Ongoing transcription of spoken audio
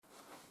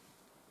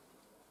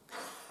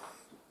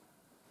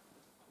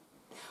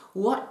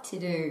What to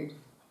do?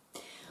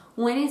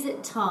 When is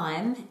it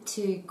time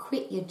to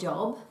quit your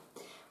job?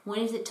 When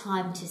is it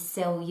time to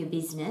sell your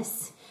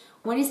business?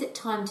 When is it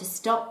time to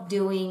stop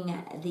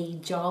doing the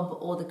job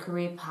or the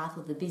career path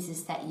or the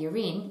business that you're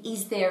in?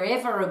 Is there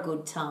ever a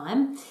good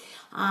time?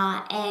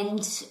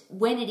 And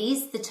when it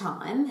is the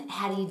time,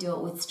 how do you do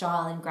it with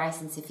style and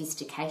grace and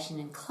sophistication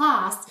and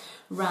class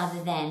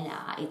rather than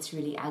it's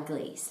really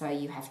ugly, so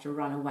you have to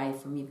run away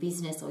from your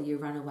business or you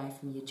run away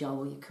from your job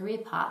or your career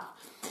path?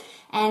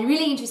 And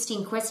really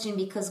interesting question,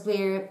 because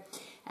we're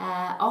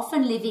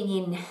often living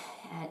in,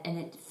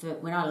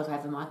 when I look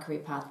over my career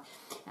path,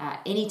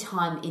 any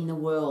time in the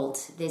world,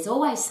 there's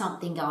always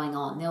something going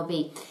on. There'll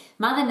be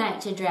Mother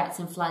Nature, droughts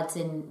and floods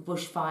and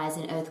bushfires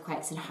and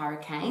earthquakes and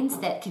hurricanes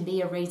that can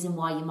be a reason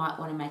why you might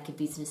want to make a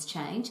business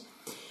change.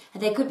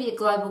 There could be a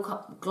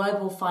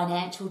global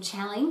financial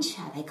challenge.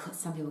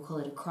 Some people call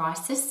it a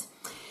crisis.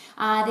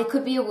 There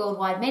could be a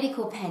worldwide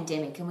medical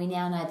pandemic, and we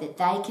now know that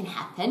they can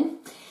happen.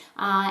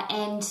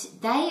 And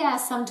they are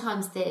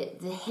sometimes the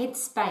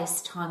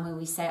headspace time where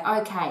we say,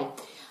 okay,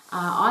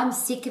 I'm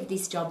sick of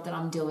this job that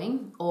I'm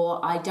doing, or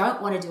I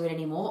don't want to do it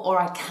anymore, or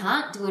I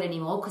can't do it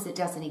anymore because it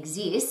doesn't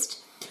exist,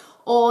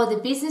 or the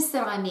business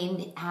that I'm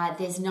in,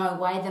 there's no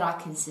way that I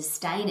can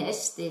sustain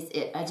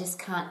it. I just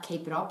can't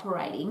keep it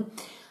operating.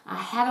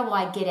 How do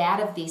I get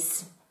out of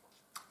this,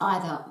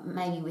 either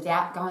maybe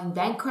without going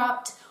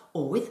bankrupt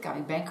or with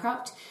going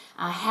bankrupt?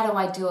 How do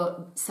I do it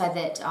so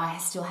that I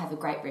still have a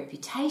great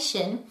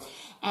reputation?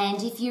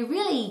 And if you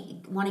really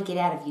want to get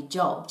out of your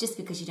job just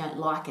because you don't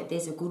like it,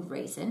 there's a good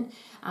reason,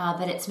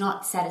 but it's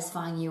not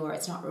satisfying you or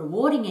it's not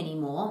rewarding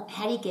anymore,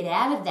 how do you get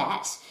out of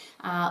that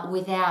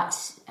without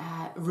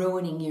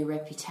ruining your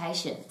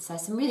reputation? So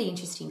some really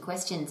interesting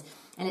questions.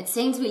 And it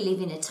seems we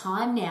live in a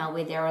time now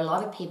where there are a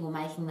lot of people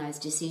making those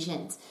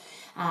decisions.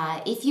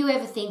 If you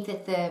ever think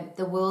that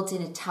the world's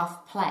in a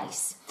tough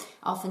place,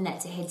 often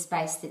that's a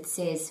headspace that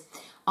says,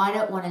 I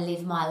don't want to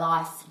live my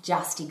life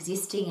just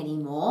existing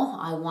anymore.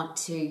 I want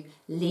to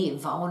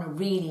live. I want to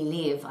really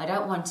live. I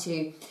don't want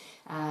to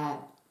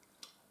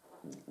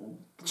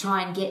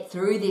try and get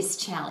through this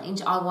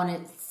challenge. I want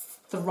to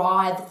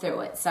thrive through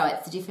it. So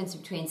it's the difference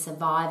between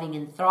surviving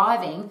and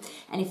thriving.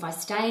 And if I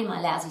stay in my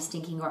lousy,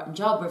 stinking, rotten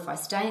job, or if I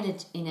stay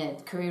in a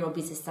career or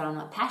business that I'm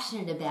not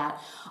passionate about,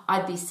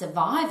 I'd be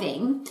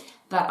surviving,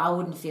 but I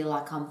wouldn't feel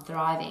like I'm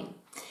thriving.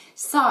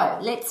 So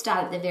let's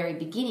start at the very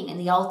beginning and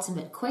the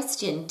ultimate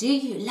question: do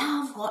you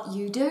love what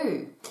you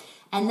do?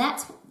 And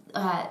that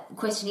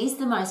question is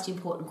the most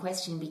important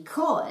question,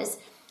 because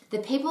the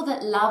people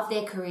that love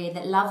their career,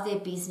 that love their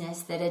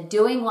business, that are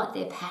doing what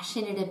they're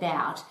passionate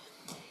about,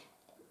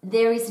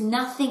 there is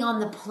nothing on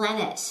the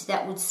planet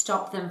that would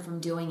stop them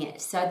from doing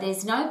it. So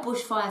there's no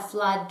bushfire,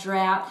 flood,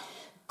 drought,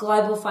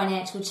 global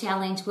financial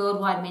challenge,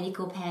 worldwide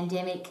medical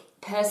pandemic,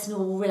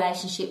 personal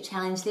relationship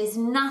challenge. There's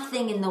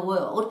nothing in the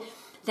world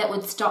that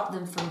would stop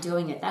them from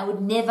doing it. They would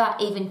never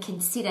even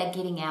consider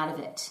getting out of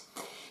it.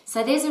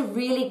 So there's a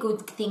really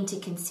good thing to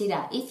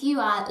consider. If you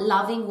are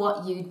loving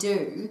what you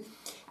do,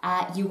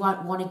 you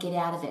won't want to get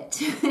out of it.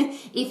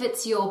 If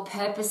it's your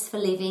purpose for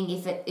living,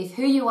 if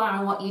who you are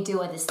and what you do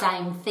are the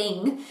same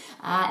thing,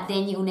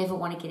 then you'll never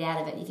want to get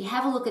out of it. If you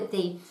have a look at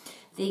the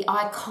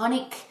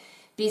iconic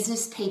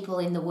business people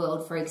in the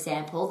world, for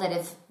example, that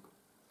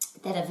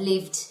have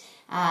lived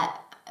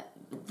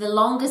the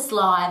longest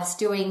lives,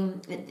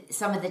 doing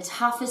some of the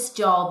toughest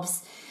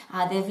jobs.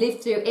 They've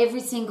lived through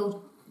every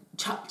single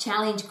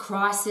challenge,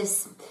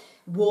 crisis,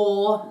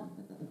 war,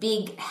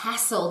 big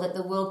hassle that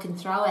the world can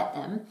throw at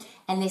them,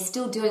 and they're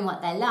still doing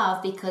what they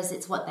love because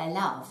it's what they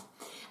love.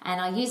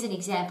 And I use an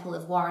example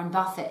of Warren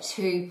Buffett,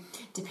 who,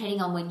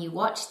 depending on when you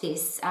watch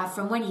this,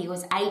 from when he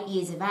was 8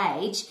 years of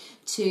age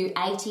to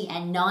 80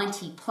 and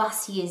 90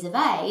 plus years of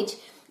age,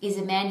 is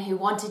a man who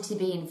wanted to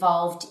be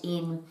involved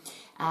in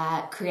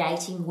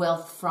creating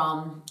wealth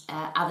from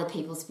other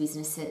people's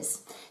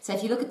businesses. So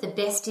if you look at the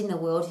best in the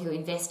world who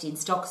invest in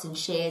stocks and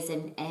shares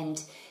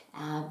and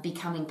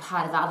becoming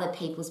part of other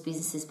people's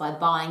businesses by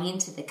buying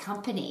into the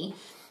company,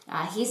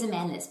 here's a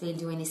man that's been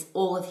doing this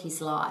all of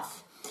his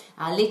life.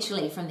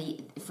 Literally from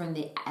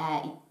the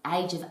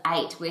age of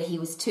 8, where he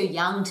was too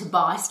young to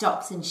buy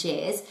stocks and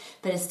shares,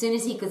 but as soon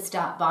as he could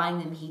start buying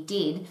them, he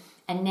did.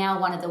 And now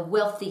one of the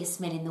wealthiest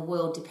men in the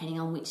world, depending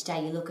on which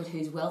day you look at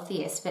who's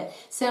wealthiest, but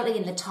certainly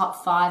in the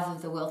top 5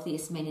 of the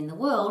wealthiest men in the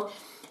world.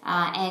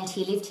 And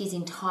he lived his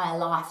entire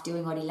life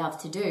doing what he loved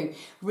to do.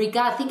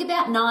 Think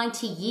about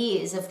 90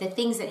 years of the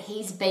things that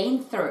he's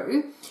been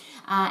through,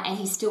 and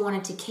he still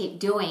wanted to keep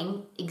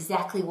doing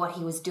exactly what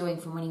he was doing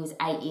from when he was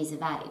 8 years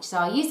of age. So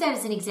I use that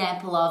as an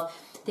example of,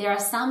 there are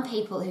some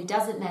people who,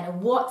 doesn't matter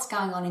what's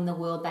going on in the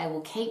world, they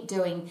will keep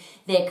doing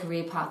their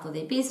career path or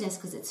their business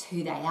because it's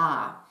who they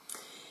are.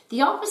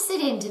 The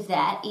opposite end of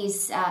that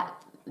is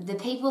the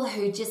people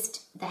who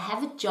they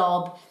have a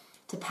job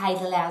to pay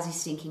the lousy,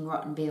 stinking,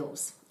 rotten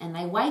bills. And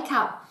they wake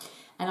up,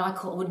 and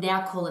would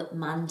now call it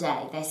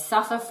Monday. They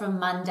suffer from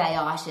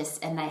Mondayitis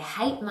and they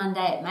hate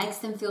Monday. It makes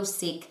them feel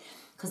sick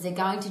because they're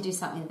going to do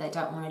something that they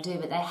don't want to do,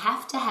 but they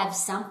have to have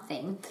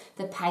something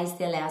that pays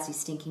their lousy,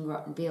 stinking,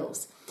 rotten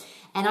bills.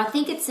 And I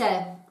think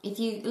if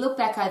you look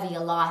back over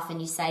your life and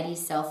you say to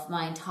yourself,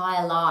 my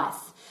entire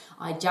life,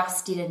 I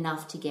just did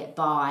enough to get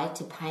by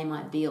to pay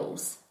my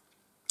bills.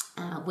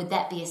 Would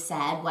that be a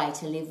sad way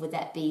to live?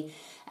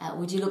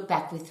 Would you look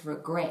back with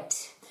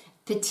regret?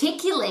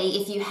 Particularly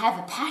if you have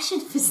a passion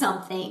for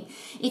something,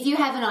 if you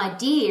have an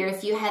idea,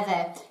 if you have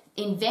an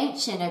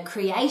invention, a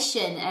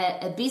creation,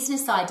 a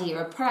business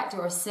idea, a product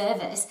or a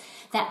service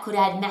that could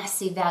add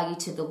massive value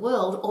to the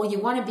world, or you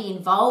want to be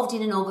involved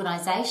in an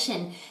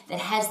organization that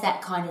has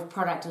that kind of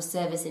product or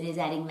service that is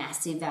adding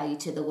massive value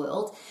to the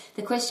world,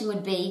 the question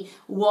would be,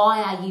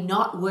 why are you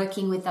not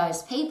working with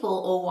those people,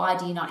 or why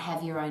do you not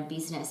have your own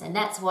business? And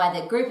that's why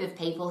the group of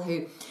people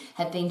who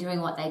have been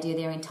doing what they do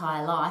their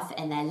entire life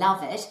and they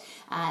love it,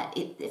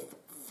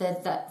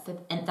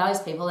 and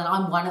those people, and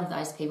I'm one of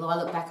those people, I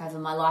look back over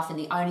my life and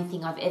the only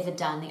thing I've ever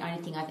done, the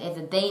only thing I've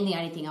ever been, the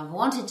only thing I've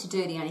wanted to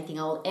do, the only thing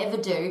I will ever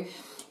do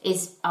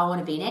is I want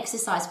to be an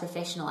exercise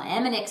professional. I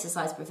am an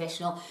exercise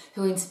professional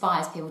who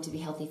inspires people to be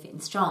healthy, fit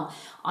and strong.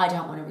 I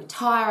don't want to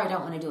retire. I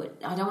don't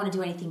want to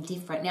do anything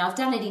different. Now, I've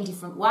done it in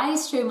different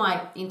ways through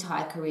my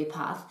entire career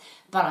path,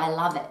 but I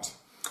love it.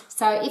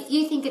 So if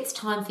you think it's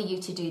time for you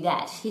to do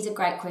that, here's a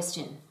great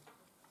question.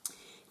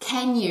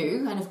 Can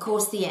you? And of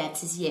course the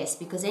answer is yes,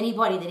 because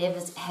anybody that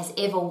has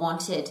ever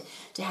wanted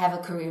to have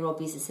a career or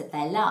business that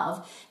they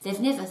love, they've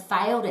never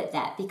failed at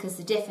that, because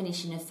the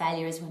definition of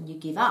failure is when you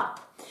give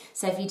up.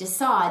 So if you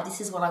decide, this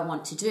is what I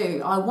want to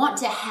do, I want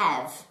to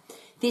have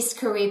this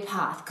career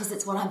path because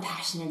it's what I'm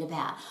passionate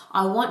about,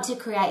 I want to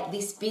create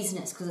this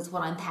business because it's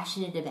what I'm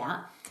passionate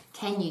about,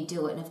 can you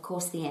do it? And of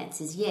course the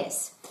answer is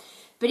yes.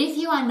 But if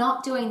you are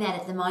not doing that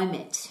at the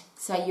moment,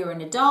 so you're an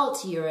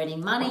adult, you're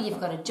earning money,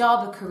 you've got a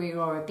job, a career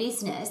or a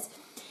business,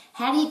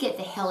 how do you get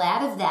the hell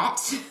out of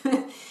that?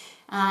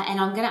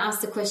 And I'm going to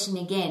ask the question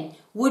again.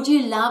 Would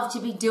you love to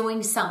be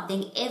doing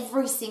something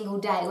every single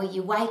day where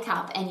you wake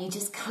up and you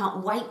just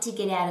can't wait to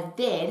get out of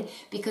bed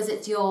because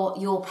it's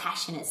your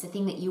passion, it's the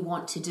thing that you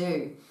want to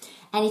do?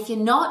 And if you're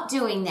not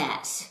doing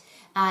that,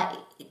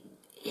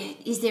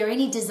 is there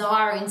any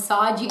desire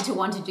inside you to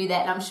want to do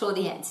that? And I'm sure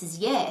the answer is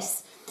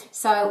yes.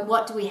 So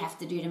what do we have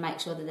to do to make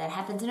sure that that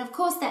happens? And of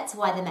course, that's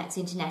why the Max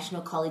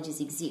International Colleges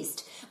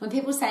exist. When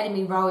people say to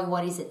me, Rowie,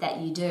 what is it that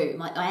you do?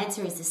 My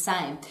answer is the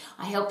same.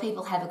 I help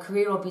people have a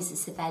career or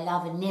business that they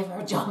love and never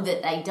a job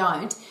that they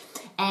don't.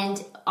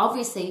 And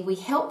obviously, we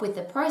help with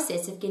the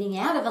process of getting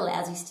out of a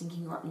lousy,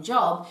 stinking, rotten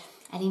job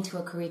and into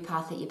a career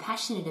path that you're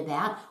passionate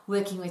about,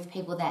 working with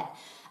people that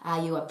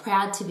you are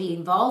proud to be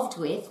involved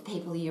with,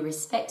 people you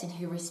respect and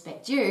who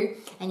respect you,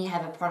 and you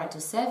have a product or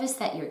service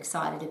that you're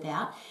excited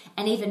about.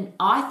 And even,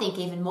 I think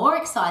even more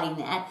exciting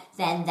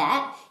than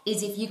that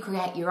is if you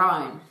create your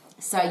own.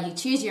 So you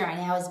choose your own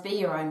hours, be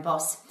your own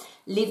boss,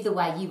 live the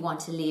way you want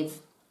to live,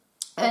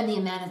 earn the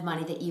amount of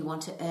money that you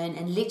want to earn,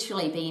 and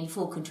literally be in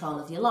full control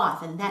of your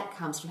life. And that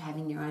comes from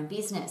having your own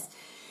business.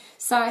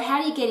 So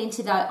how do you get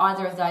into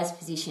either of those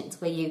positions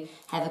where you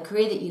have a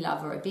career that you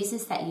love or a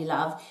business that you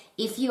love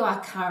if you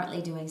are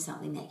currently doing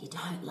something that you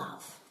don't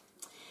love?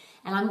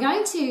 And I'm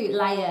going to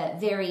lay a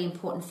very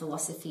important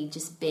philosophy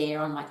just bare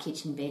on my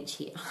kitchen bench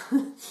here.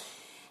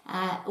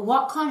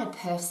 What kind of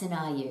person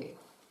are you?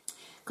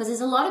 Because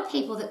there's a lot of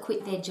people that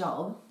quit their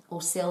job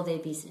or sell their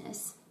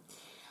business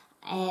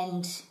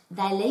and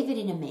they leave it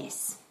in a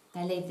mess.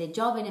 They leave their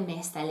job in a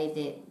mess,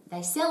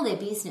 they sell their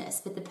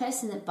business, but the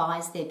person that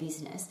buys their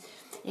business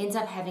ends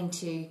up having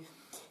to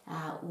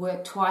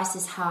work twice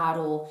as hard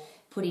or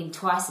put in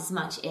twice as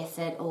much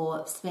effort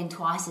or spend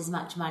twice as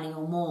much money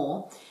or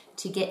more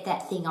to get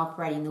that thing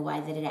operating the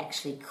way that it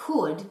actually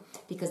could,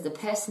 because the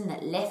person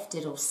that left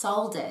it or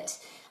sold it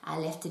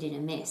left it in a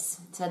mess.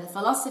 So the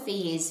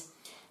philosophy is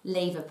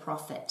leave a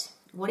profit.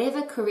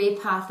 Whatever career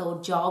path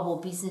or job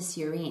or business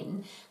you're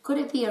in, could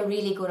it be a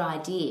really good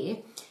idea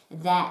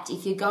that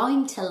if you're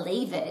going to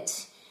leave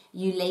it,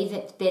 you leave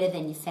it better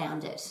than you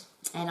found it?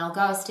 And I'll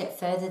go a step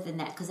further than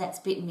that, because that's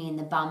bitten me in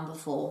the bum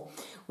before,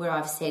 where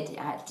I've said,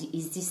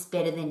 is this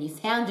better than you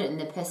found it? And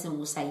the person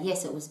will say,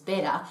 yes, it was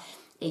better,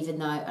 even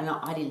though, and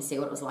I didn't see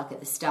what it was like at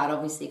the start,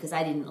 obviously, because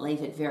they didn't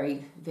leave it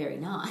very, very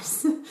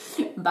nice.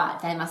 But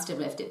they must have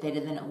left it better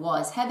than it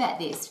was. How about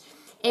this?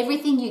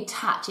 Everything you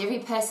touch, every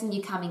person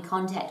you come in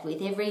contact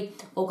with, every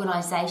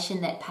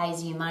organisation that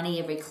pays you money,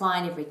 every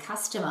client, every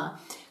customer,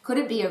 could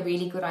it be a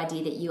really good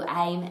idea that you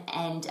aim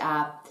and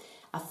are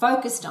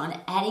focused on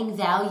adding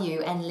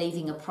value and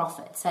leaving a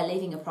profit? So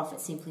leaving a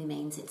profit simply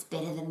means it's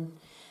better than,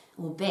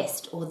 or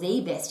best, or the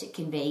best it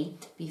can be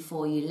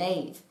before you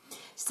leave.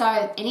 So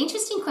an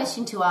interesting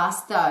question to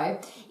ask,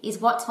 though, is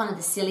what's one of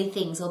the silly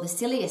things or the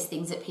silliest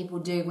things that people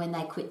do when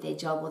they quit their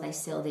job or they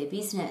sell their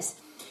business?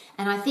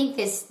 And I think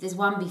there's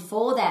one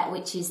before that,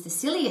 which is the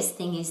silliest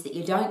thing is that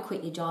you don't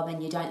quit your job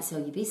and you don't sell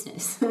your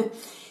business.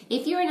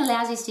 If you're in a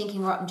lousy,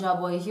 stinking, rotten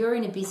job, or if you're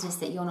in a business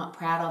that you're not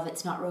proud of,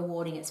 it's not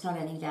rewarding, it's not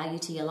adding value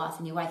to your life,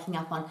 and you're waking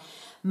up on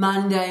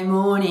Monday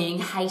morning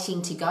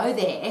hating to go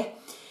there,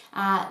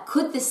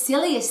 Could the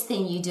silliest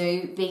thing you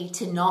do be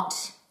to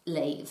not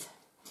leave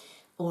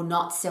or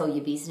not sell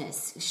your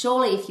business?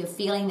 Surely if you're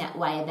feeling that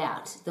way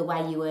about the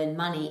way you earn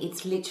money,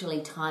 it's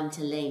literally time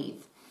to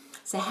leave.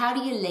 So how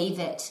do you leave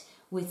it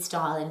with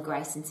style and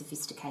grace and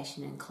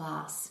sophistication and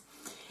class?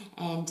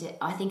 And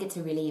I think it's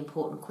a really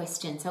important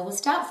question. So we'll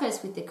start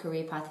first with the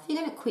career path. If you're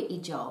going to quit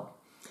your job,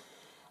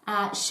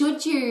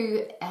 should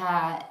you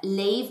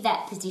leave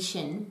that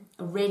position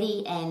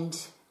ready and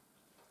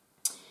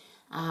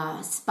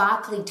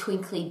sparkly,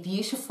 twinkly,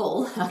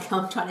 beautiful?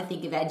 I'm trying to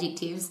think of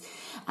adjectives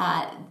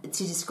to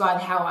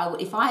describe how I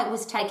would, if I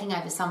was taking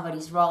over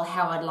somebody's role,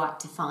 how I'd like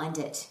to find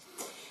it.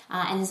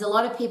 And there's a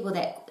lot of people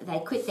that they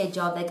quit their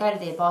job, they go to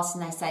their boss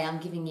and they say, I'm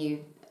giving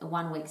you a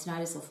 1 week's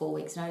notice or 4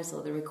 weeks notice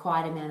or the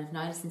required amount of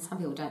notice, and some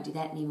people don't do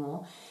that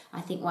anymore.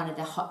 I think one of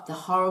the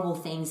horrible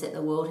things that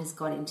the world has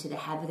got into the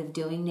habit of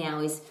doing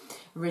now is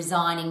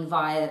resigning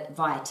via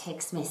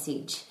text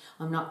message.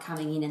 I'm not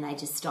coming in, and they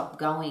just stop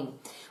going.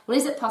 Well,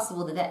 is it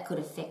possible that that could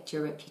affect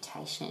your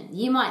reputation?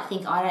 You might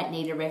think, I don't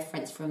need a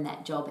reference from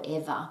that job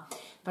ever,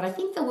 but I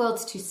think the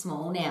world's too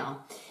small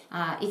now.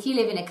 If you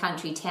live in a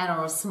country town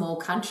or a small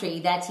country,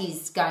 that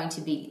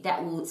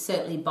will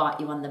certainly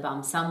bite you on the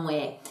bum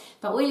somewhere.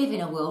 But we live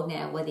in a world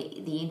now where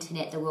the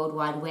internet, the World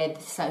Wide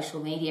Web,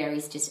 social media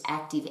is just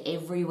active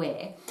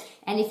everywhere.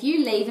 And if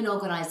you leave an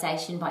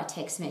organisation by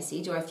text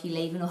message, or if you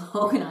leave an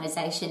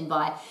organisation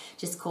by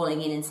just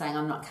calling in and saying,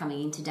 I'm not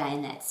coming in today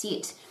and that's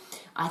it,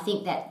 I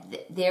think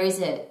that there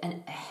is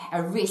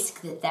a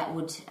risk that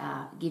would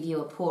give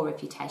you a poor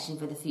reputation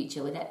for the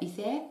future. Would that be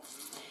fair?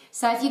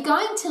 So if you're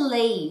going to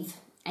leave,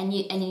 and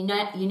you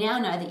now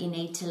know that you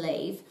need to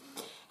leave,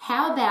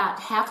 how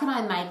can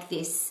I make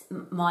this,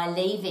 my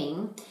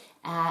leaving,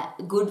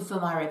 good for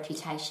my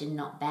reputation,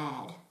 not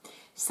bad?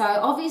 So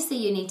obviously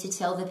you need to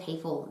tell the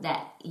people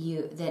that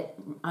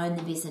own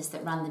the business,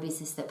 that run the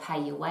business, that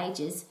pay your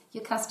wages,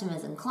 your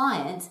customers and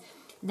clients,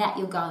 that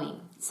you're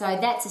going. So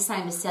that's the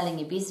same as selling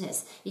your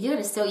business. If you're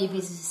going to sell your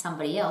business to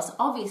somebody else,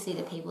 obviously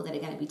the people that are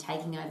going to be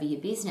taking over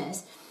your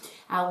business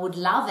would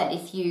love it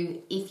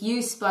if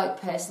you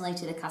spoke personally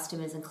to the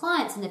customers and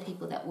clients and the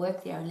people that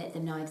work there and let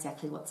them know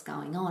exactly what's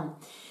going on.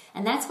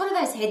 And that's one of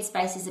those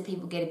headspaces that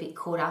people get a bit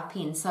caught up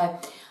in. So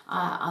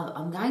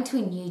I'm going to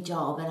a new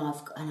job and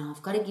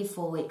I've got to give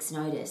 4 weeks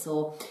notice,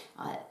 or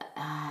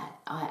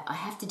I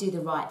have to do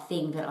the right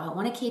thing, but I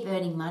want to keep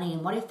earning money,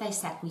 and what if they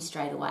sack me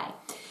straight away?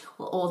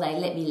 Or they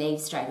let me leave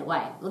straight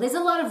away. Well, there's a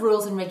lot of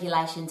rules and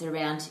regulations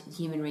around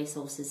human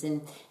resources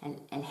and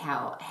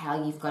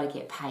how you've got to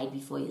get paid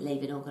before you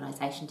leave an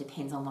organisation.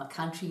 Depends on what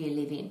country you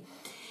live in.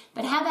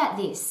 But how about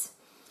this?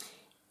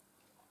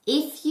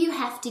 If you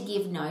have to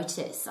give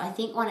notice, I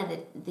think one of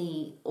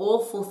the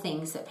awful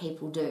things that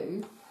people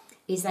do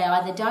is they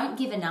either don't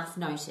give enough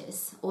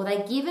notice, or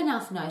they give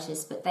enough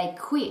notice but they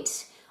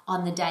quit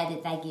on the day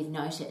that they give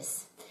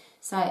notice.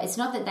 So it's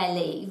not that they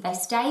leave, they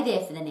stay there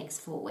for the next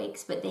 4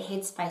 weeks, but their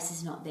headspace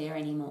is not there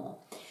anymore.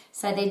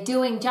 So they're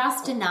doing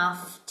just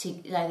enough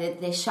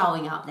they're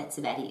showing up, that's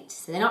about it.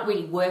 So they're not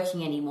really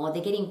working anymore,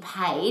 they're getting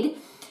paid,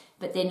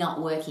 but they're not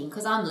working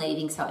because I'm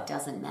leaving, so it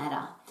doesn't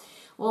matter.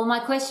 Well, my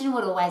question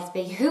would always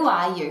be, who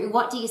are you?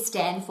 What do you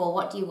stand for?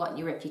 What do you want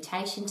your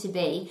reputation to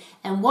be?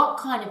 And what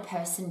kind of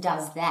person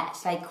does that?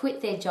 They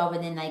quit their job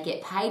and then they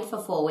get paid for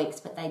 4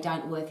 weeks, but they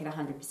don't work at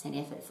 100%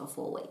 effort for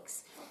 4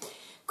 weeks.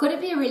 Could it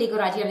be a really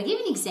good idea? I'm going to give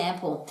you an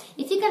example.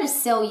 If you're going to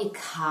sell your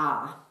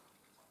car,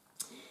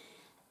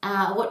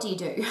 what do you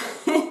do?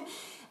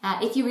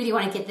 If you really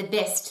want to get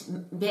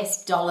the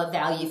best dollar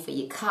value for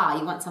your car,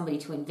 you want somebody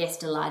to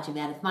invest a large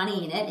amount of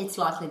money in it, it's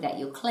likely that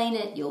you'll clean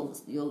it,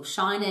 you'll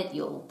shine it,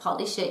 you'll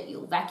polish it,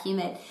 you'll vacuum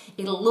it.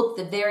 It'll look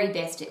the very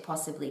best it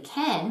possibly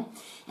can.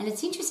 And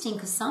it's interesting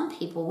because some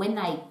people, when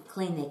they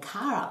clean their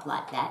car up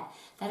like that,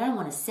 they don't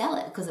want to sell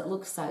it because it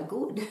looks so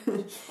good.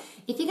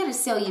 If you're going to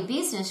sell your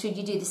business, should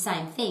you do the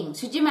same thing?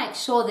 Should you make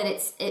sure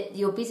that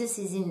your business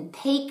is in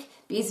peak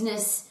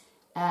business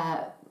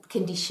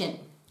condition?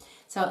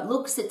 So it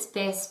looks its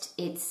best,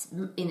 it's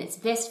in its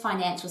best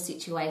financial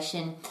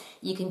situation.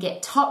 You can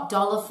get top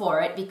dollar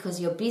for it because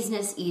your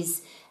business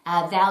is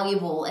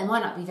valuable, and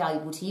might not be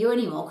valuable to you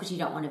anymore because you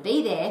don't want to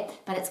be there,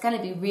 but it's going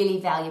to be really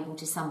valuable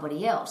to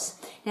somebody else.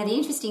 Now, the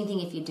interesting thing,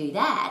 if you do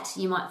that,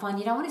 you might find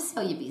you don't want to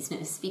sell your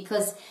business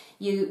because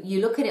you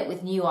look at it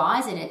with new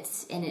eyes and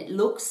it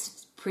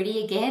looks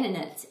pretty again,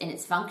 and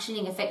it's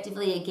functioning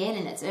effectively again,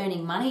 and it's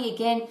earning money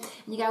again,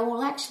 and you go,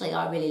 well, actually,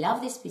 I really love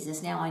this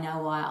business. Now I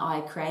know why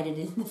I created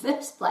it in the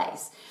first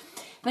place.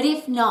 But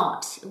if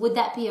not, would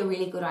that be a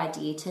really good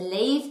idea to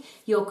leave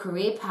your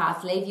career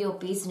path, leave your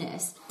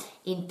business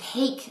in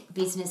peak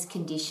business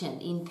condition,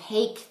 in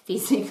peak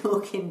physical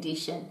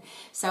condition,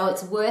 so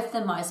it's worth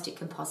the most it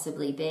can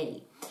possibly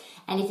be?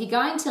 And if you're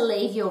going to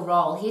leave your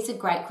role, here's a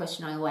great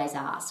question I always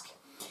ask.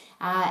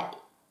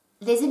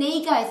 There's an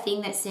ego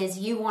thing that says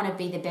you want to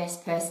be the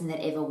best person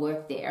that ever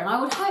worked there. And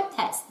I would hope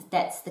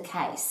that's the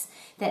case,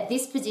 that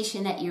this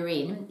position that you're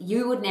in,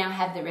 you would now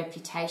have the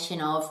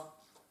reputation of,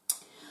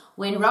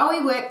 when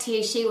Rowie worked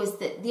here, she was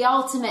the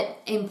ultimate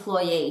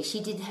employee.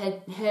 She did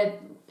her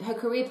her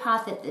career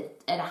path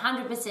at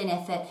 100%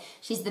 effort.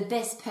 She's the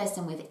best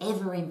person we've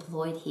ever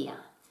employed here.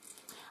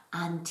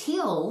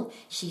 Until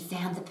she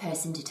found the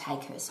person to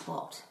take her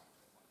spot.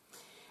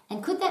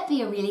 And could that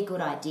be a really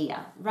good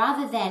idea?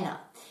 Rather than,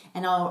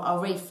 and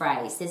I'll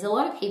rephrase, there's a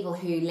lot of people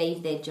who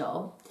leave their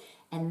job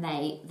and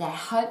they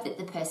hope that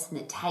the person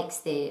that takes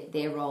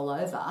their role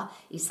over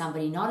is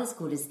somebody not as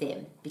good as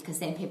them, because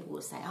then people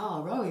will say,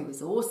 oh, Rowie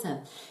was awesome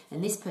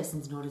and this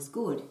person's not as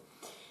good.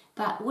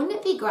 But wouldn't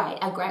it be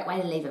a great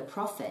way to leave a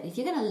profit? If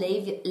you're going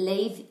to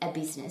leave a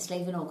business,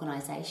 leave an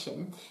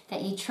organisation,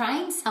 that you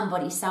train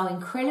somebody so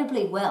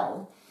incredibly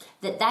well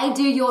that they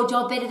do your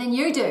job better than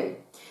you do.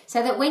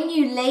 So that when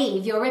you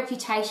leave, your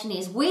reputation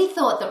is, we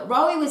thought that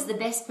Rowie was the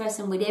best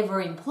person we'd ever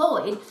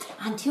employed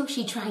until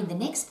she trained the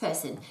next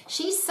person.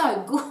 She's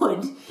so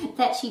good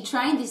that she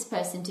trained this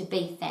person to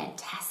be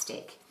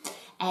fantastic.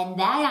 And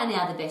they are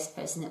now the best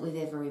person that we've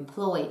ever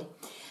employed.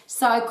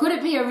 So could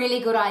it be a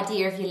really good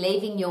idea if you're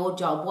leaving your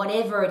job,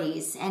 whatever it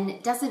is, and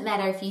it doesn't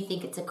matter if you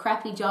think it's a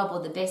crappy job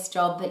or the best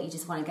job, but you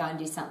just want to go and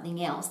do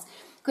something else,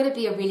 could it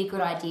be a really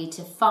good idea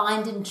to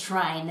find and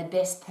train the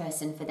best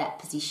person for that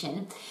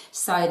position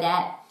so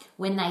that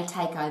when they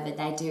take over,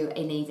 they do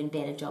an even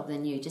better job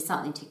than you? Just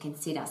something to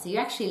consider. So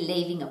you're actually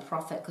leaving a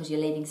profit because you're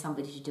leaving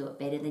somebody to do it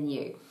better than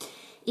you.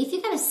 If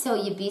you're going to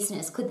sell your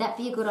business, could that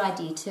be a good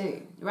idea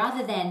too?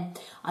 Rather than,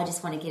 I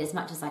just want to get as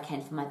much as I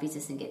can for my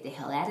business and get the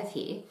hell out of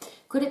here,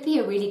 could it be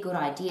a really good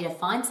idea to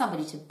find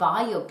somebody to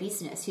buy your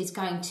business who's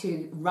going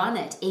to run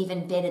it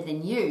even better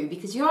than you,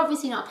 because you're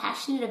obviously not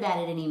passionate about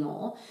it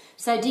anymore?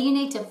 So do you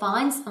need to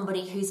find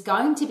somebody who's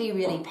going to be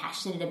really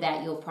passionate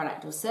about your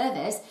product or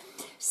service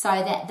so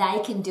that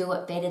they can do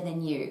it better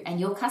than you? And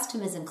your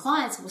customers and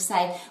clients will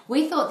say,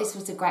 we thought this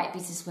was a great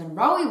business when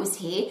Rowie was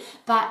here,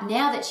 but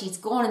now that she's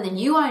gone and the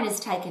new owner's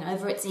taken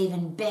over, it's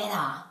even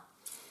better.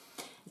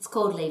 It's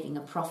called leaving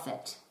a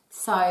profit.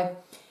 So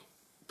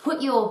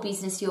put your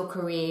business, your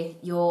career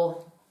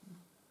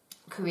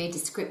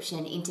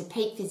description into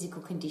peak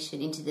physical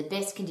condition, into the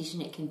best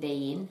condition it can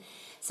be in,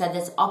 so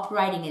that's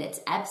operating at its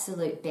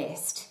absolute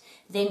best.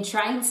 Then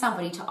train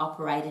somebody to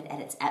operate it at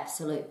its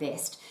absolute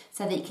best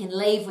so that you can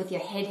leave with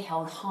your head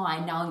held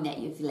high knowing that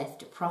you've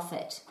left a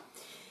profit.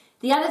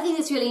 The other thing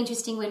that's really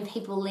interesting when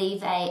people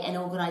leave an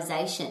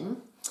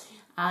organisation,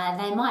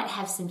 they might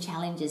have some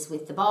challenges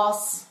with the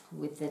boss,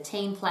 with the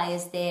team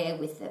players there,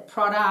 with the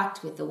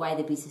product, with the way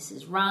the business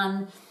is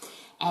run,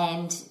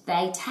 and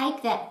they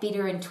take that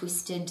bitter and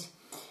twisted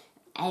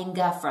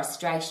anger,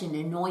 frustration,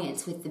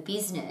 annoyance with the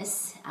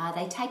business,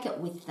 they take it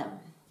with them.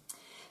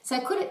 So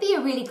could it be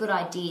a really good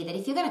idea that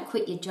if you're going to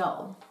quit your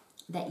job,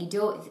 that you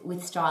do it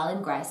with style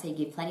and grace, so you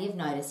give plenty of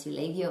notice, you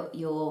leave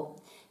your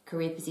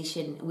career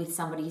position with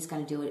somebody who's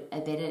going to do a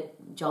better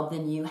job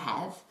than you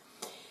have.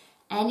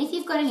 And if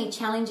you've got any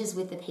challenges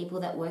with the people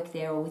that work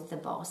there or with the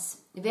boss,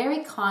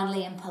 very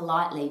kindly and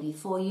politely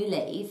before you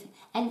leave,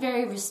 and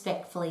very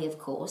respectfully, of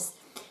course,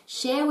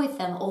 share with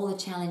them all the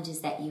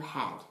challenges that you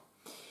had.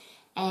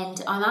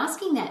 And I'm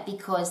asking that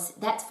because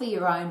that's for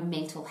your own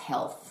mental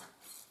health.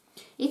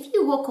 If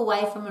you walk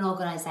away from an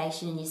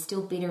organisation and you're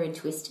still bitter and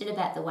twisted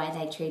about the way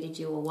they treated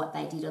you or what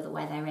they did or the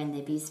way they ran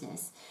their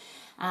business,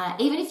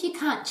 even if you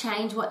can't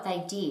change what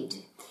they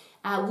did,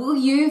 will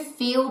you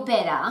feel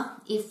better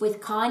if with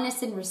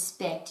kindness and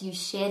respect you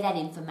share that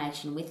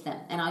information with them?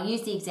 And I'll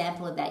use the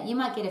example of that. You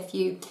might get a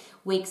few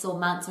weeks or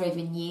months or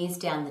even years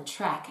down the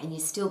track and you're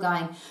still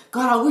going,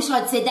 God, I wish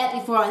I'd said that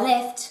before I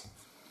left.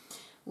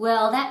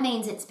 Well, that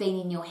means it's been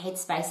in your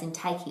headspace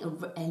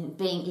and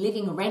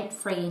living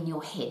rent-free in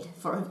your head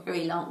for a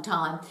very long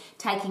time,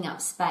 taking up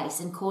space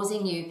and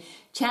causing you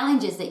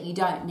challenges that you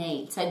don't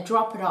need. So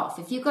drop it off.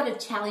 If you've got a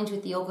challenge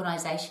with the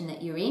organisation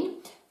that you're in,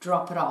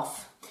 drop it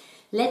off.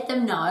 Let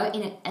them know,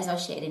 as I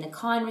shared, in a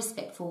kind,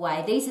 respectful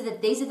way, these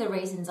are the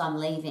reasons I'm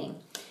leaving.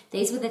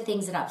 These were the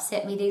things that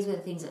upset me. These were the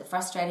things that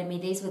frustrated me.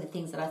 These were the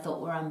things that I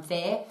thought were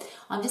unfair.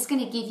 I'm just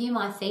going to give you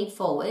my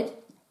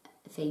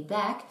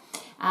feedback,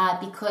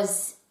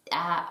 because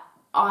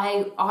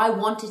I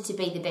wanted to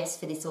be the best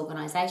for this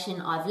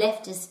organisation. I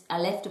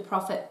left a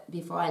profit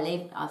before I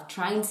left. I've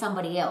trained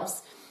somebody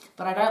else,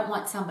 but I don't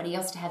want somebody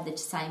else to have the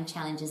same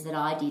challenges that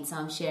I did, so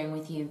I'm sharing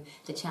with you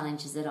the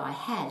challenges that I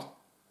had.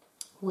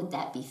 Would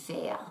that be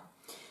fair?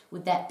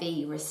 Would that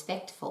be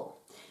respectful?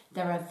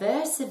 The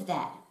reverse of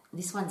that,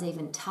 this one's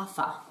even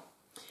tougher.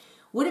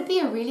 Would it be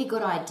a really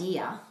good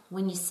idea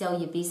when you sell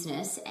your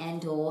business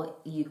and or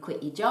you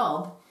quit your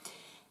job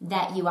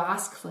that you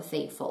ask for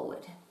feed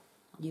forward?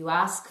 You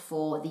ask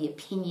for the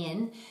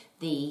opinion,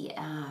 the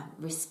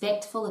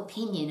respectful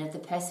opinion of the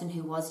person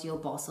who was your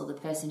boss or the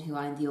person who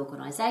owned the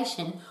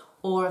organisation,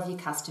 or of your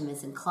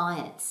customers and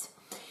clients.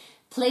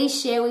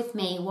 Please share with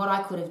me what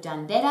I could have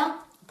done better.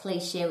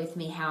 Please share with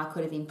me how I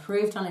could have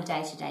improved on a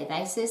day-to-day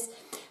basis.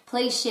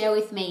 Please share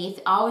with me,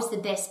 if I was the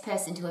best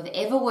person to have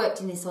ever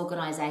worked in this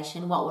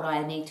organisation, what would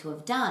I need to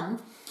have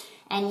done?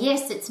 And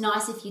yes, it's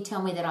nice if you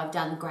tell me that I've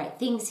done great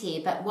things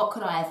here, but what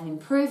could I have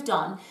improved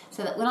on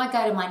so that when I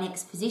go to my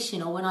next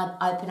position or when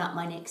I open up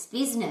my next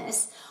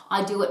business,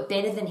 I do it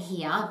better than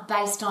here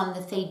based on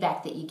the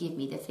feedback that you give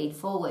me, the feed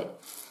forward.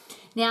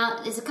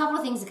 Now, there's a couple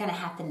of things that are going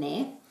to happen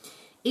there.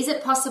 Is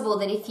it possible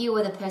that if you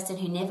were the person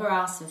who never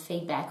asked for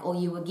feedback, or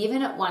you were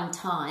given it one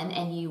time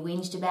and you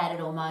whinged about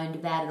it or moaned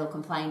about it or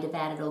complained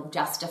about it or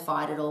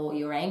justified it or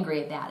you were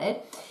angry about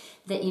it,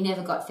 that you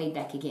never got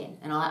feedback again?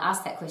 And I'll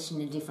ask that question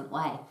in a different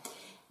way.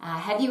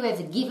 Have you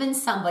ever given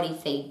somebody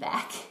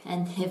feedback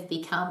and they've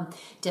become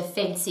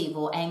defensive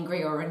or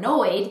angry or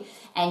annoyed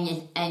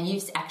and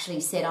you've actually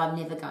said, I'm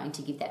never going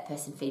to give that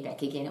person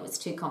feedback again. It was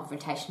too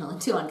confrontational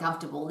and too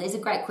uncomfortable. There's a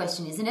great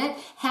question, isn't it?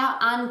 How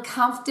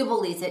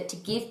uncomfortable is it to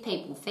give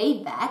people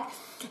feedback?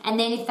 And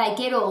then if they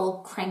get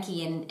all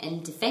cranky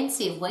and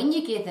defensive when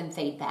you give them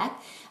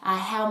feedback,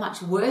 how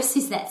much worse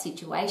is that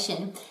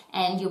situation?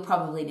 And you'll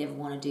probably never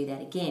want to do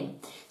that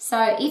again.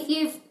 So if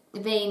you've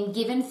been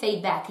given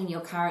feedback in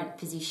your current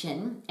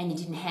position and you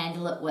didn't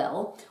handle it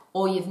well,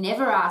 or you've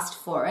never asked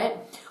for it,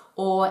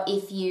 or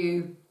if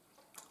you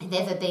have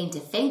ever been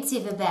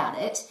defensive about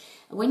it,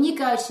 when you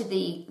go to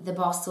the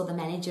boss or the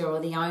manager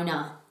or the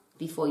owner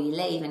before you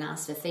leave and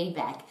ask for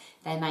feedback,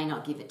 they may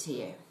not give it to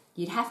you.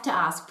 You'd have to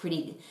ask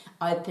pretty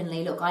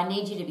openly, look, I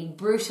need you to be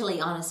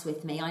brutally honest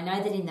with me. I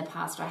know that in the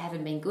past I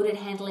haven't been good at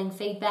handling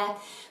feedback,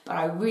 but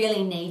I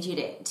really need you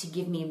to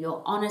give me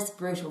your honest,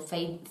 brutal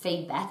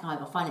feedback.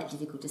 I find that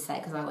difficult to say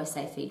because I always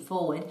say feed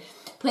forward.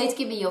 Please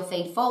give me your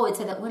feed forward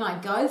so that when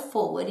I go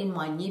forward in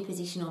my new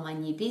position or my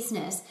new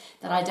business,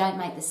 that I don't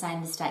make the same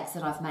mistakes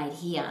that I've made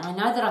here. And I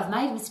know that I've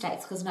made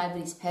mistakes because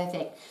nobody's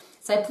perfect.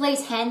 So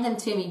please hand them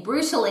to me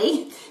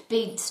brutally,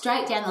 be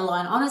straight down the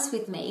line, honest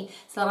with me,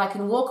 so that I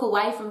can walk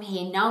away from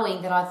here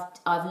knowing that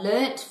I've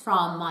learnt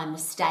from my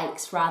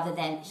mistakes rather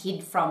than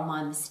hid from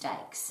my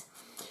mistakes.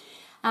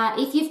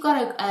 If you've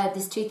got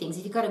there's two things.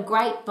 If you've got a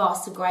great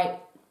boss, a great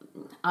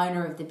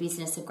owner of the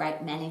business, a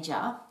great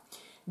manager,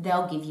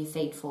 they'll give you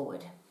feed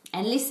forward.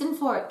 And listen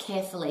for it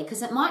carefully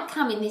because it might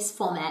come in this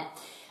format,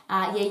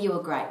 yeah, you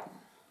were great.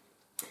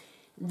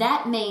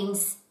 That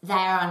means they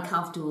are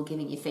uncomfortable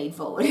giving you feed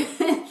forward.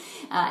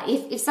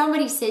 If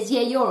somebody says,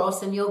 yeah, you're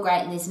awesome, you're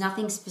great, and there's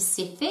nothing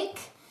specific,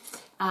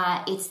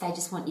 they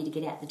just want you to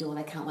get out the door.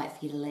 They can't wait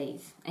for you to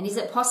leave. And is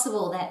it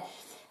possible that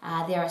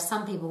there are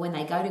some people when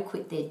they go to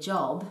quit their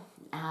job,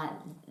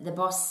 the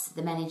boss,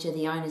 the manager,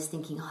 the owner's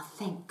thinking, oh,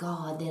 thank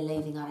God they're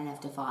leaving, I don't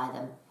have to fire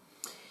them.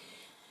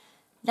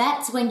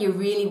 That's when you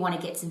really want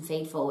to get some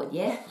feed forward,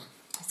 yeah?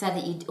 So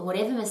that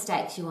whatever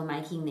mistakes you were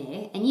making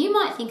there, and you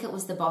might think it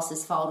was the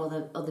boss's fault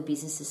or the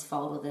business's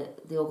fault or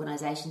the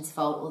organisation's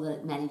fault or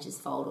the manager's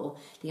fault or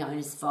the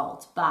owner's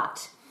fault,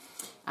 but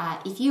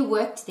if you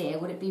worked there,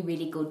 would it be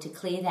really good to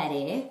clear that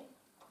air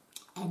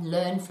and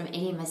learn from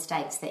any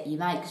mistakes that you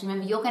made? Because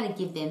remember, you're going to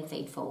give them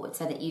feed forward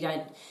so that you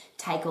don't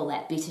take all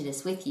that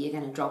bitterness with you. You're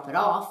going to drop it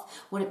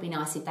off. Would it be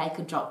nice if they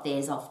could drop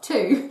theirs off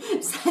too,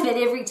 so that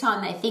every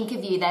time they think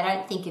of you, they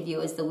don't think of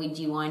you as the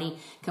whingy, whiny,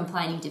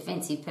 complaining,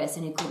 defensive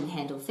person who couldn't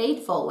handle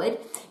feed forward.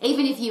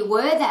 Even if you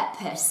were that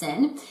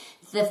person,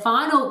 the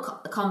final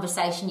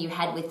conversation you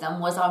had with them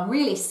was, I'm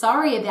really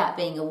sorry about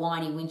being a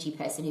whiny, whingy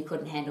person who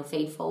couldn't handle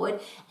feed forward,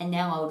 and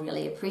now I would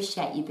really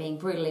appreciate you being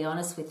brutally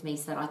honest with me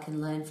so that I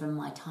can learn from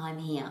my time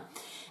here.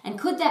 And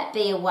could that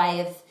be a way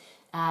of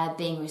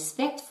being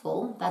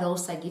respectful, but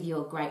also give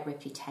you a great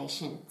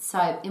reputation?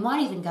 So it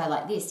might even go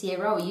like this. Yeah,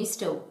 Rowie used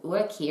to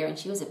work here and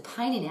she was a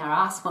pain in our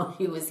ass while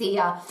she was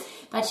here,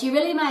 but she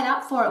really made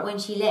up for it when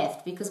she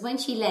left, because when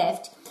she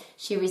left,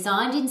 she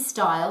resigned in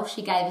style.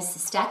 She gave us a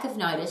stack of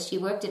notice. She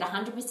worked at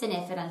 100%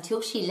 effort until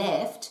she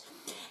left,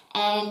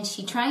 and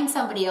she trained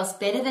somebody else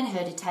better than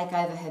her to take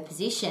over her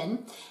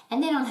position.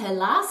 And then on her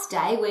last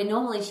day, where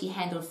normally she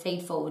handled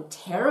feed forward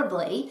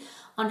terribly,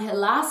 on her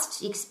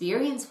last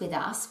experience with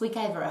us, we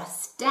gave her a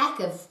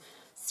stack of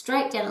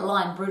straight down the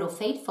line brutal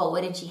feed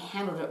forward, and she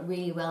handled it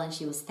really well and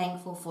she was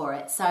thankful for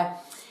it. So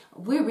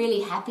we're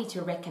really happy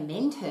to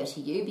recommend her to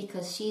you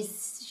because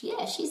she's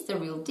the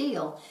real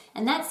deal.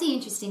 And that's the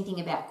interesting thing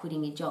about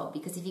quitting your job,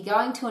 because if you're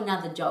going to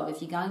another job,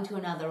 if you're going to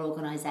another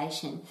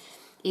organisation,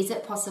 is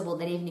it possible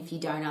that even if you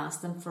don't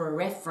ask them for a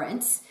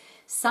reference,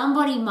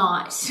 somebody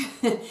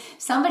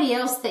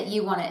else that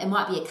you want to, it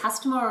might be a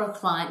customer or a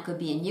client, could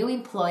be a new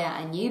employer,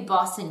 a new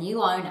boss, a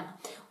new owner,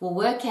 will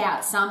work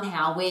out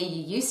somehow where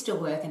you used to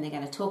work, and they're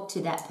going to talk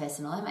to that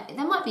person. Or they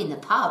might be in the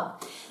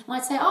pub. They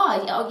might say,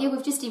 oh yeah,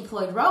 we've just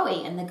employed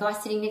Rowie. And the guy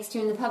sitting next to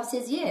you in the pub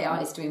says, yeah, I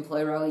used to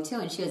employ Rowie too,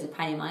 and she was a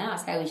pain in my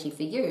ass. How is she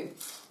for you?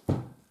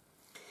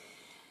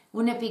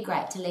 Wouldn't it be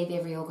great to leave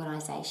every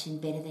organisation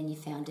better than you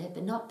found it?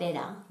 But not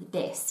better,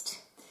 best.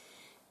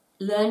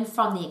 Learn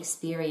from the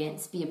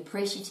experience. Be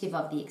appreciative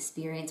of the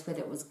experience,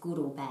 whether it was good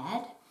or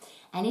bad.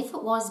 And if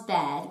it was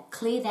bad,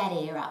 clear that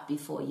air up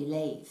before you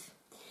leave.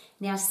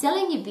 Now,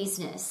 selling your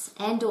business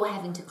and or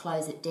having to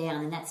close it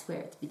down, and that's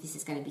where this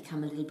is going to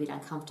become a little bit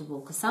uncomfortable,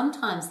 because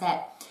sometimes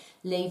that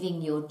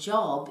leaving your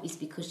job is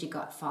because you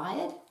got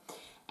fired,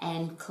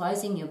 and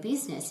closing your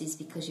business is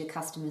because your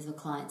customers or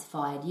clients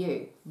fired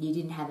you. You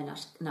didn't have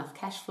enough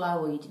cash flow,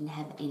 or you didn't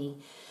have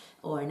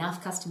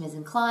enough customers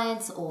and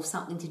clients, or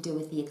something to do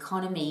with the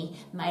economy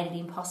made it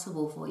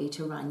impossible for you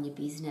to run your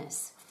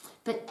business.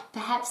 But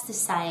perhaps the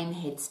same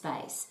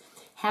headspace.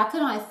 How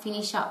can I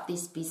finish up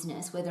this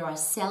business, whether I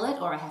sell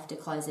it or I have to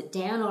close it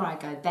down or I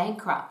go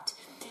bankrupt?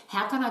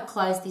 How can I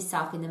close this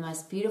up in the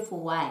most beautiful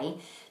way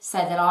so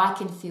that I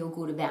can feel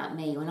good about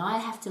me? When I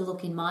have to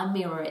look in my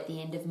mirror at the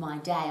end of my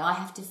day, I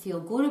have to feel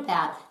good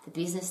about the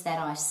business that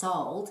I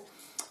sold,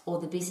 or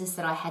the business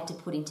that I had to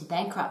put into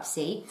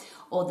bankruptcy,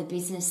 or the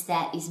business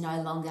that is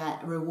no longer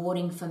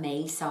rewarding for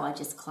me, so I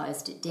just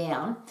closed it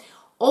down,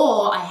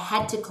 or I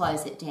had to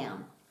close it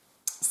down.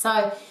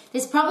 So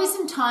there's probably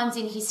some times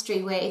in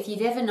history where, if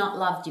you've ever not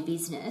loved your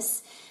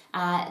business,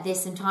 there's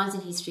some times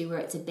in history where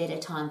it's a better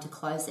time to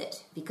close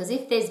it. Because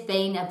if there's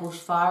been a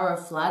bushfire or a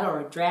flood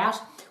or a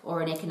drought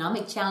or an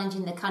economic challenge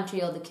in the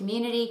country or the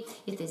community,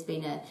 if there's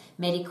been a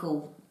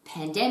medical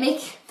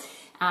pandemic,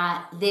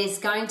 there's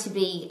going to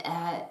be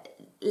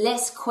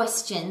less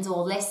questions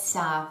or less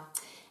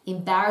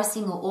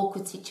embarrassing or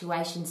awkward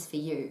situations for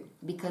you.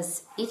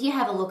 Because if you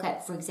have a look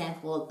at, for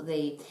example,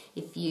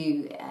 if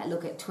you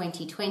look at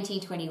 2020,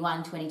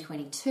 21,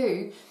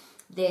 2022,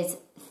 there's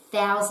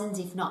thousands,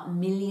 if not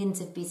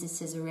millions, of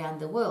businesses around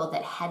the world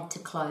that had to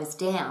close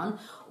down,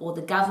 or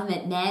the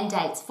government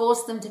mandates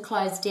forced them to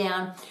close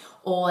down,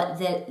 or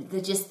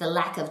just the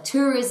lack of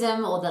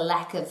tourism, or the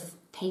lack of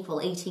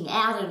people eating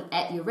out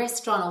at your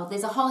restaurant, or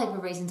there's a whole heap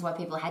of reasons why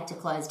people had to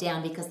close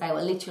down, because they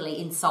were literally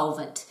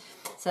insolvent.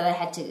 So they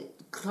had to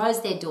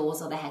close their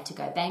doors or they had to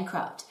go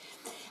bankrupt.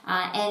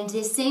 And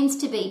there seems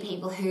to be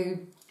people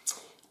who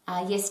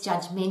are, yes,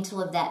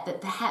 judgmental of that, but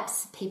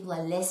perhaps people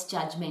are less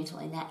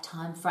judgmental in that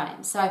time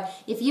frame. So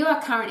if you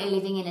are currently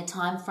living in a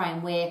time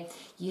frame where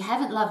you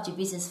haven't loved your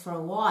business for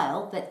a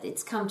while, but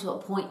it's come to a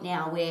point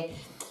now where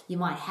you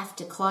might have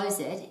to close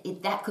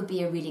it, that could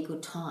be a really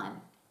good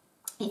time.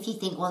 If you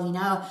think, well,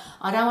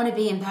 I don't want to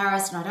be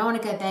embarrassed and I don't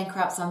want to go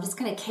bankrupt, so I'm just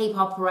going to keep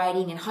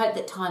operating and hope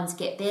that times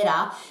get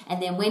better.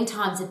 And then when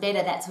times are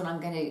better, that's when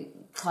I'm going to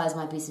close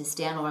my business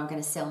down, or I'm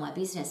going to sell my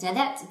business. Now,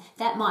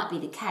 that might be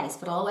the case,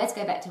 but I'll always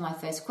go back to my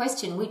first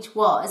question, which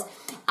was,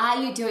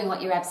 are you doing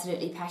what you're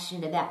absolutely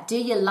passionate about? Do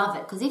you love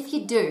it? Because if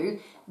you do,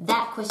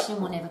 that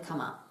question will never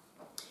come up.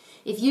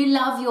 If you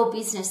love your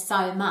business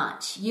so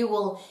much, you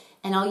will...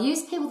 And I'll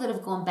use people that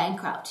have gone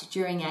bankrupt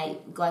during a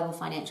global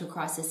financial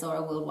crisis or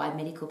a worldwide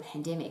medical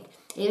pandemic.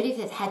 Even if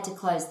they've had to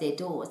close their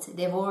doors,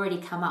 they've already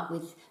come up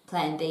with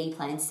plan B,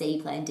 plan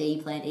C, plan D,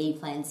 plan E,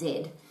 plan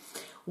Z.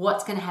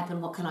 What's going to happen?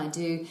 What can I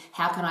do?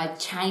 How can I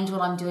change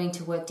what I'm doing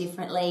to work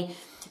differently?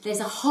 There's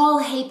a whole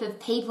heap of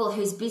people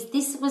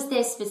this was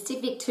their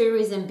specific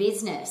tourism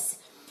business,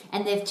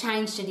 and they've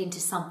changed it into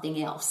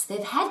something else. They've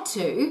had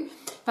to,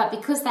 but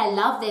because they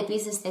love their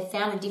business, they've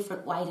found a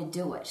different way to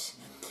do it.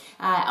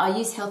 I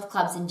use health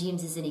clubs and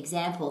gyms as an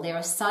example. There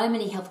are so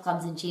many health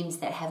clubs and gyms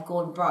that have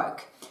gone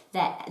broke,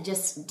 that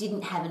just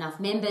didn't have enough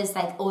members,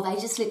 or they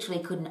just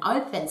literally couldn't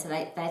open, so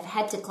they've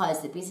had to close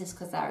the business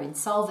because they were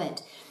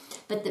insolvent.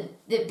 But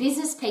the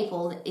business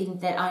people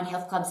that own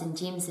health clubs and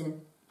gyms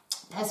and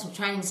personal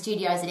training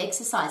studios and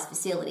exercise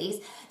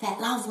facilities that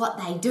love what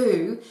they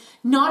do,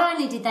 not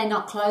only did they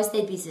not close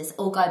their business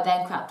or go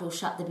bankrupt or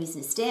shut the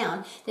business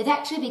down, they've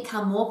actually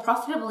become more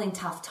profitable in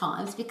tough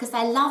times because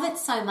they love it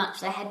so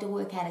much they had to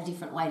work out a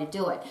different way to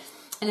do it.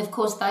 And of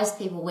course, those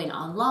people went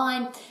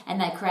online and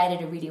they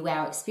created a really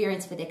wow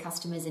experience for their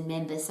customers and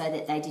members so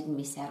that they didn't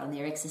miss out on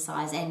their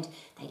exercise, and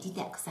they did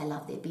that because they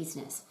love their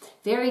business.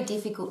 Very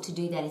difficult to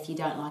do that if you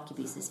don't like your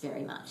business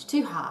very much.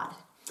 Too hard.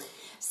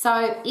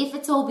 So if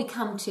it's all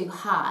become too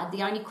hard,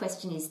 the only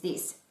question is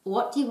this: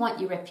 what do you want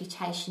your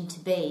reputation to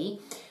be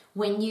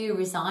when you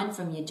resign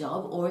from your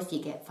job, or if you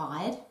get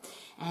fired?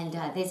 And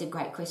there's a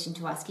great question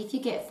to ask. If you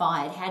get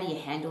fired, how do you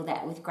handle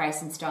that with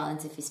grace and style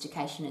and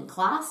sophistication and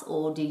class,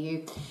 or do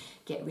you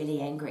get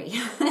really angry?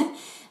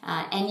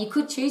 And you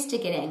could choose to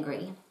get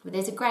angry, but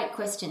there's a great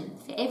question.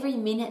 For every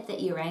minute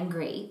that you're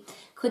angry,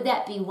 could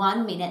that be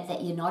 1 minute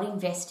that you're not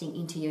investing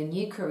into your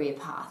new career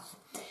path?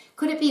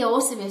 Could it be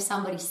awesome if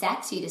somebody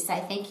sacks you to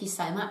say thank you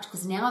so much,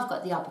 because now I've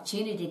got the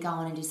opportunity to go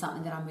on and do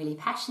something that I'm really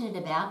passionate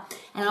about?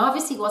 And I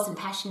obviously wasn't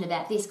passionate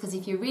about this, because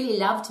if you really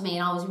loved me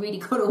and I was really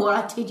good at what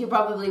I did, you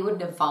probably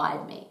wouldn't have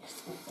fired me.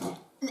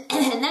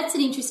 And that's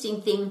an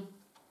interesting thing.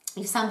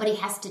 If somebody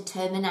has to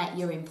terminate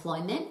your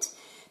employment,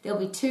 there'll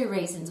be 2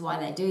 reasons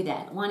why they do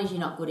that. One is you're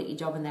not good at your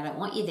job and they don't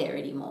want you there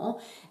anymore.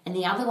 And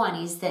the other one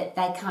is that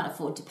they can't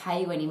afford to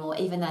pay you anymore,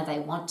 even though they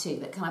want to.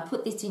 But can I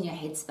put this in your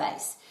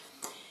headspace?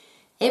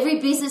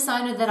 Every business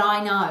owner that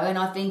I know, and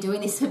I've been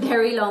doing this a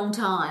very long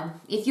time,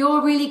 if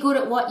you're really good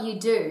at what you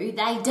do,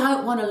 they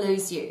don't want to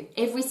lose you.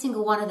 Every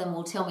single one of them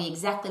will tell me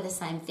exactly the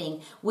same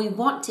thing. We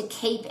want to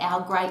keep our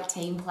great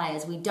team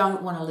players. We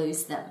don't want to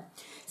lose them.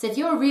 So if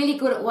you're really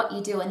good at what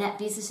you do and that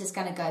business is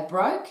going to go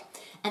broke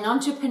An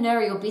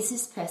entrepreneurial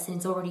business person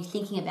is already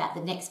thinking about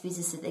the next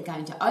business that they're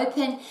going to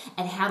open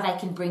and how they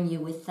can bring you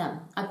with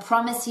them. I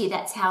promise you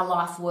that's how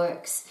life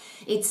works.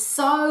 It's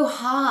so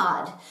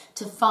hard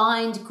to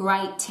find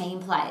great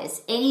team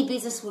players. Any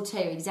business will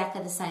tell you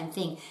exactly the same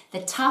thing.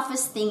 The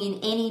toughest thing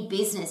in any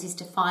business is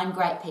to find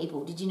great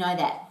people. Did you know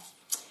that?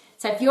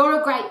 So if you're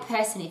a great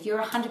person, if you're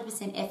a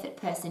 100% effort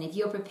person, if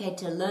you're prepared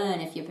to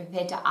learn, if you're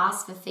prepared to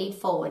ask for feed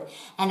forward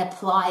and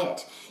apply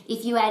it,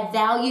 if you add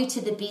value to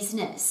the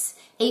business,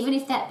 even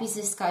if that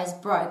business goes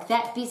broke,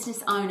 that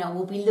business owner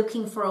will be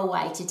looking for a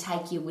way to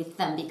take you with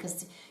them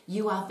because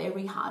you are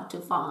very hard to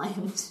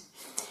find.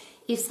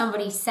 If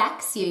somebody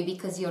sacks you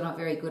because you're not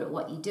very good at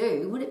what you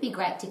do, would it be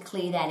great to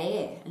clear that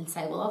air and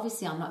say, well,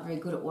 obviously I'm not very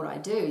good at what I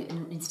do.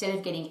 And instead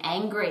of getting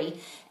angry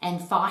and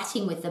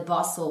fighting with the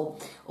boss or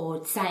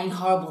saying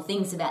horrible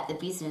things about the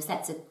business,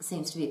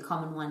 seems to be a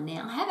common one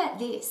now. How about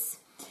this?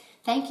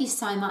 Thank you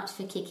so much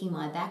for kicking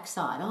my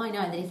backside. I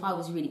know that if I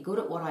was really good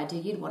at what I do,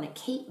 you'd want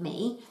to keep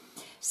me.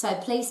 So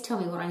please tell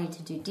me what I need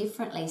to do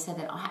differently so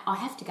that I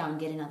have to go and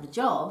get another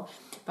job.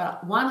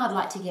 But one, I'd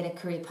like to get a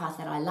career path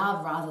that I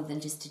love rather than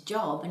just a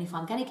job. And if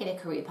I'm going to get a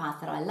career path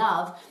that I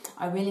love,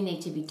 I really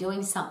need to be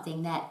doing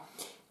something that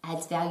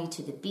adds value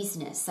to the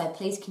business. So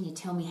please, can you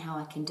tell me how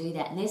I can do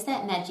that? And there's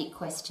that magic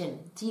question.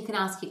 So you can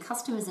ask your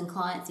customers and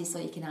clients this,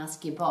 or you can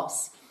ask your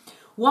boss.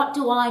 What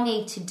do I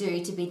need to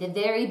do to be the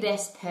very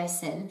best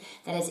person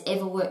that has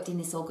ever worked in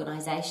this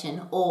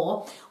organisation?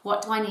 Or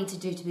what do I need to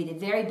do to be the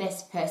very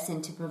best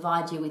person to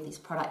provide you with this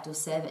product or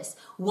service?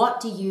 What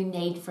do you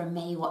need from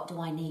me? What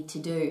do I need to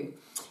do?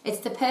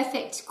 It's the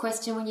perfect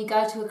question when you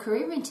go to a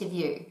career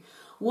interview.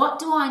 What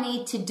do I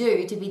need to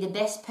do to be the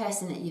best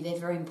person that you've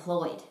ever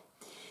employed?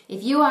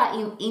 If you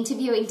are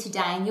interviewing today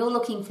and you're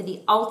looking for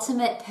the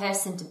ultimate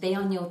person to be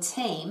on your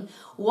team,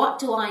 what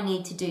do I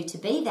need to do to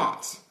be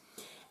that?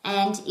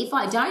 And if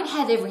I don't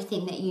have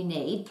everything that you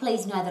need,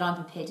 please know that I'm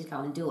prepared to go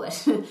and do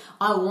it.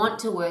 I want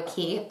to work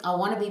here. I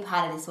want to be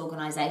part of this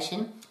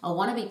organisation. I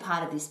want to be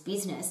part of this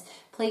business.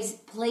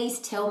 Please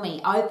tell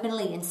me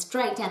openly and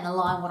straight down the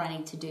line what I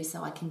need to do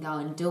so I can go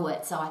and do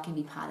it, so I can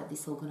be part of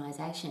this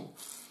organisation.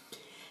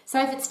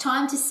 So if it's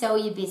time to sell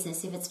your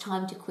business, if it's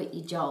time to quit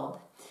your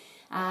job,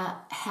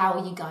 how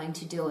are you going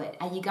to do it?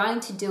 Are you going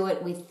to do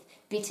it with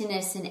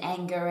bitterness and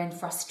anger and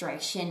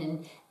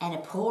frustration and a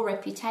poor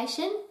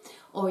reputation?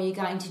 Or are you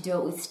going to do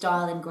it with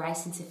style and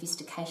grace and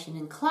sophistication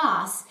and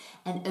class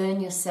and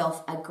earn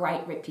yourself a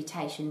great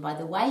reputation by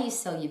the way you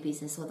sell your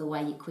business or the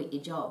way you quit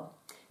your job?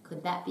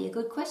 Could that be a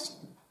good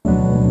question?